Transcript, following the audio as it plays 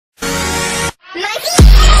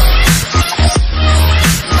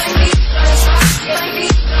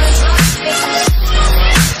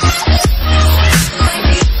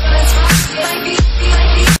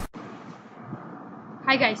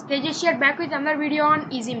are back with another video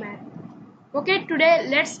on Easy Math. Okay, today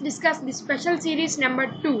let's discuss the special series number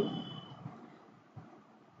 2.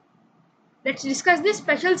 Let's discuss this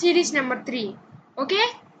special series number 3. Okay,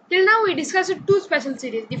 till now we discussed two special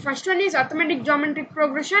series. The first one is arithmetic geometric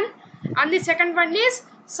progression and the second one is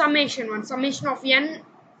summation of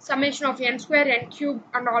n square, n cube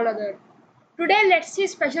and all other. Today let's see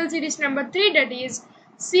special series number 3, that is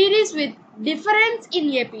series with difference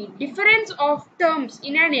in AP, difference of terms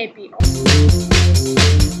in an AP.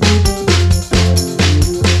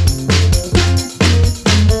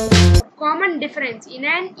 Common difference in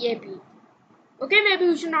an AP. Okay, maybe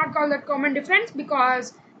we should not call that common difference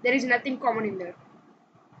because there is nothing common in there.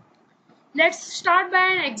 Let's start by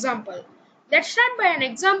an example. Let's start by an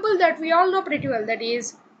example that we all know pretty well, that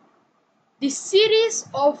is the series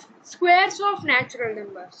of squares of natural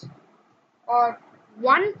numbers, or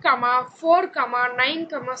 1, 4, 9,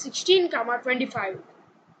 16, 25.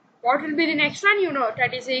 What will be the next one? You know,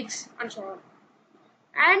 36 and so on.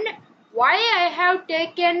 And why I have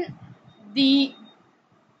taken the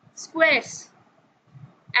squares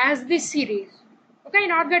as this series? Okay,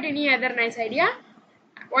 not got any other nice idea.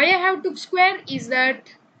 Why I have took square is that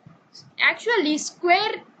actually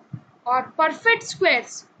square or perfect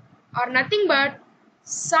squares are nothing but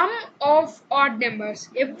sum of odd numbers.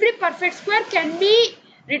 Every perfect square can be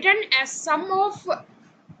written as sum of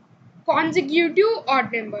consecutive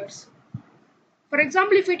odd numbers. For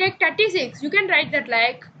example, if you take 36, you can write that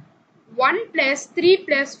like 1 plus 3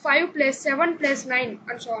 plus 5 plus 7 plus 9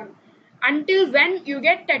 and so on until when you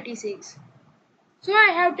get 36. So I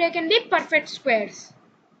have taken the perfect squares.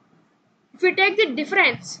 If you take the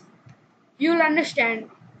difference, you will understand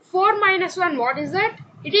 4 minus 1, what is that?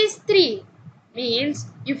 It is 3. Means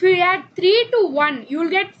if you add 3 to 1, you will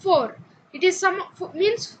get 4. It is sum,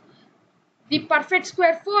 means the perfect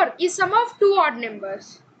square 4 is sum of two odd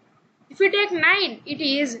numbers. If you take 9, it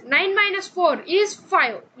is 9 minus 4 is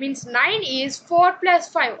 5. Means 9 is 4 plus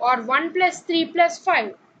 5 or 1 plus 3 plus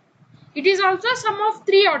 5. It is also sum of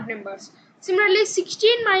three odd numbers. Similarly,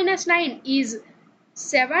 16 minus 9 is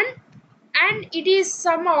 7 and it is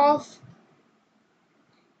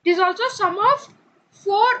also sum of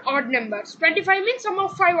 4 odd numbers. 25 means sum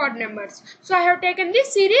of 5 odd numbers. So I have taken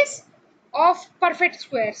this series of perfect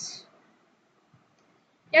squares.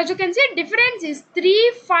 As you can see, difference is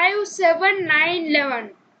 3, 5, 7, 9,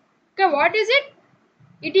 11. Okay, what is it?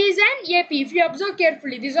 It is an AP. If you observe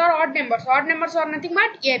carefully, these are odd numbers. Odd numbers are nothing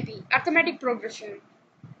but AP, arithmetic progression.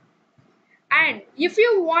 And if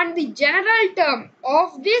you want the general term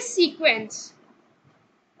of this sequence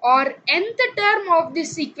or nth term of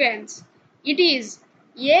this sequence, it is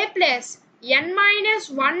a plus n minus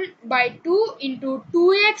 1 by 2 into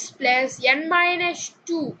 2x plus n minus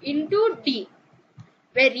 2 into d,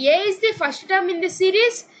 where a is the first term in the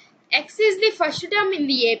series, x is the first term in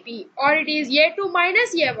the AP, or it is a2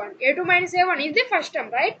 minus a1. a2 minus a1 is the first term,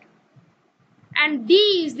 right? And d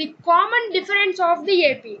is the common difference of the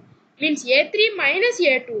AP, means a3 minus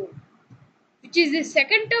a2, which is the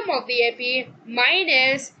second term of the AP,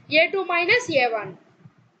 minus a2 minus a1.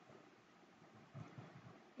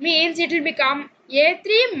 Means it will become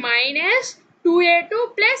a3 minus 2a2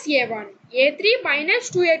 plus a1. a3 minus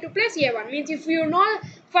 2a2 plus a1 means if you know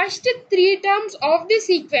first three terms of the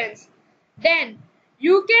sequence, then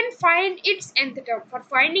you can find its nth term. For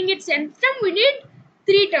finding its nth term, we need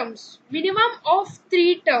three terms, minimum of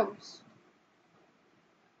 3 terms.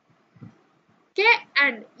 Okay,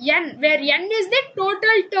 and n, where n is the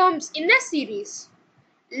total terms in the series.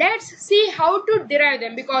 Let's see how to derive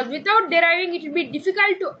them, because without deriving it will be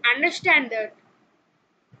difficult to understand that.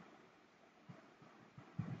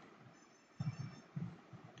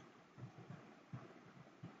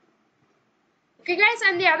 Okay guys,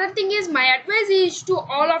 and the other thing is, my advice is to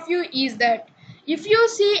all of you is that if you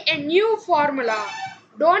see a new formula,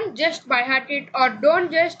 don't just by heart it or don't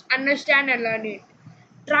just understand and learn it.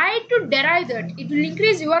 Try to derive that. It will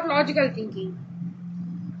increase your logical thinking.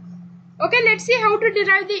 Okay, let's see how to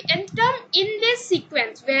derive the nth term in this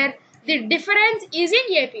sequence where the difference is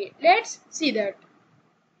in AP. Let's see that.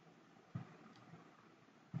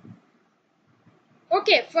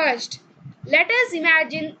 Okay, first let us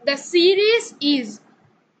imagine the series is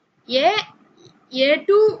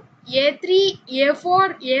A2, A3,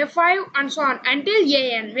 A4, A5 and so on until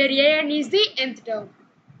AN, where AN is the nth term.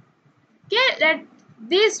 Okay, let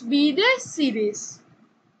this be the series.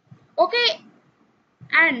 Okay,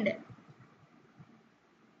 and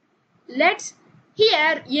let's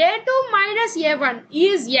here A2 minus A1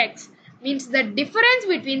 is x, means the difference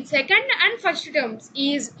between second and first terms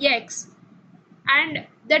is x, and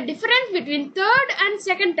the difference between third and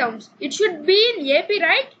second terms, it should be in AP,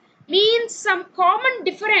 right? means some common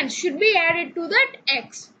difference should be added to that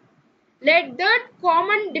x. Let that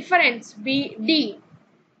common difference be d.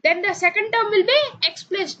 Then the second term will be x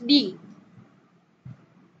plus d.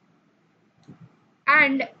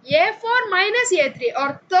 And a4 minus a3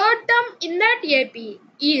 or third term in that ap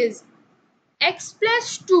is x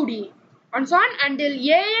plus 2d and so on until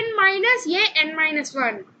an minus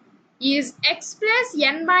 1 is x plus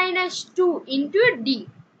n minus 2 into d.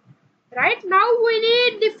 Right, now we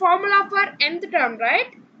need the formula for nth term,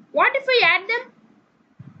 right? What if we add them?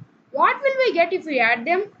 What will we get if we add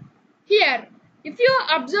them? Here, if you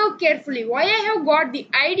observe carefully, why I have got the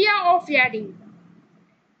idea of adding?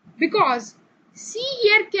 Because see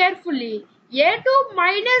here carefully, a2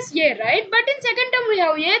 minus a, right? But in second term we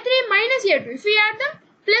have a3 minus a2. If we add them,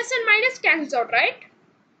 plus and minus cancels out, right?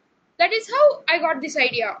 That is how I got this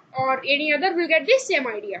idea, or any other will get the same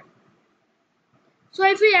idea. So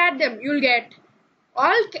if we add them, you will get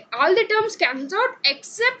all the terms cancel out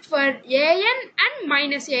except for an and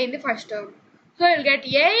minus a in the first term. So you will get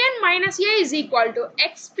an minus a is equal to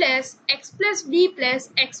x plus d plus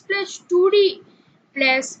x plus 2d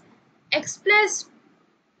plus x plus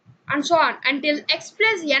and so on until x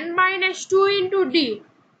plus n minus 2 into d.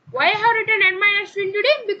 Why I have written n minus 2 into d?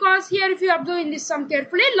 Because here if you observe in this sum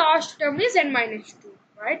carefully, last term is n minus 2,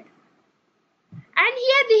 right? And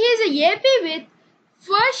here this is a AP with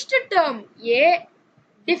first term a,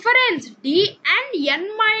 difference d and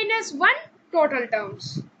n minus 1 total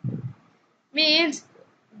terms. Means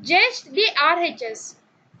just the RHS.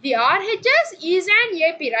 The RHS is an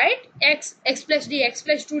AP, right? X plus d, x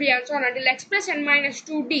plus 2d and so on until x plus n minus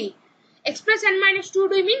 2d. X plus n minus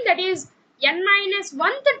 2d means that is n minus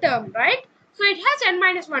 1th term, right? So it has n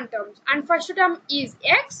minus 1 terms and first term is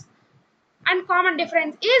x and common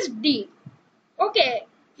difference is d. Okay,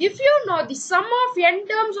 if you know the sum of n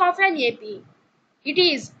terms of an AP, it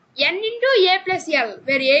is n into a plus l,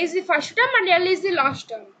 where a is the first term and l is the last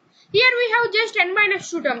term. Here we have just n minus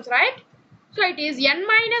 2 terms, right? So it is n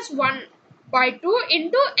minus 1 by 2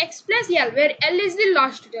 into x plus l, where l is the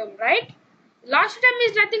last term, right? Last term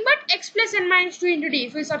is nothing but x plus n minus 2 into d.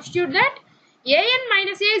 If we substitute that, an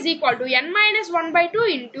minus a is equal to n minus 1 by 2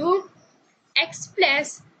 into x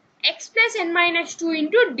plus n minus 2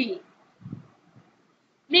 into d.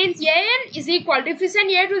 Means an is equal to, if we send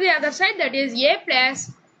a to the other side, that is a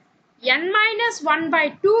plus n minus 1 by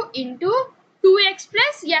 2 into 2x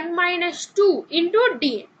plus n minus 2 into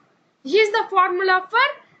d. This is the formula for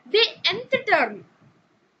the nth term.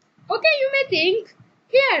 Okay, you may think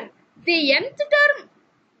here the nth term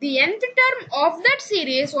of that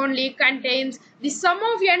series only contains the sum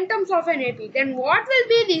of n terms of an AP. Then what will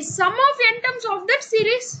be the sum of n terms of that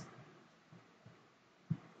series?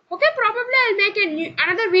 Okay, probably I'll make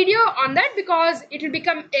another video on that because it will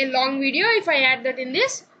become a long video if I add that in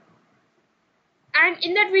this. And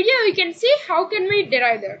in that video you can see how can we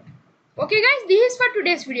derive that. Okay guys, this is for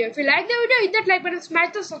today's video. If you like the video, hit that like button,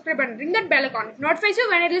 smash the subscribe button, ring that bell icon. If notifies you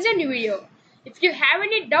when I release a new video. If you have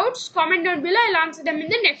any doubts, comment down below. I'll answer them in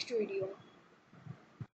the next video.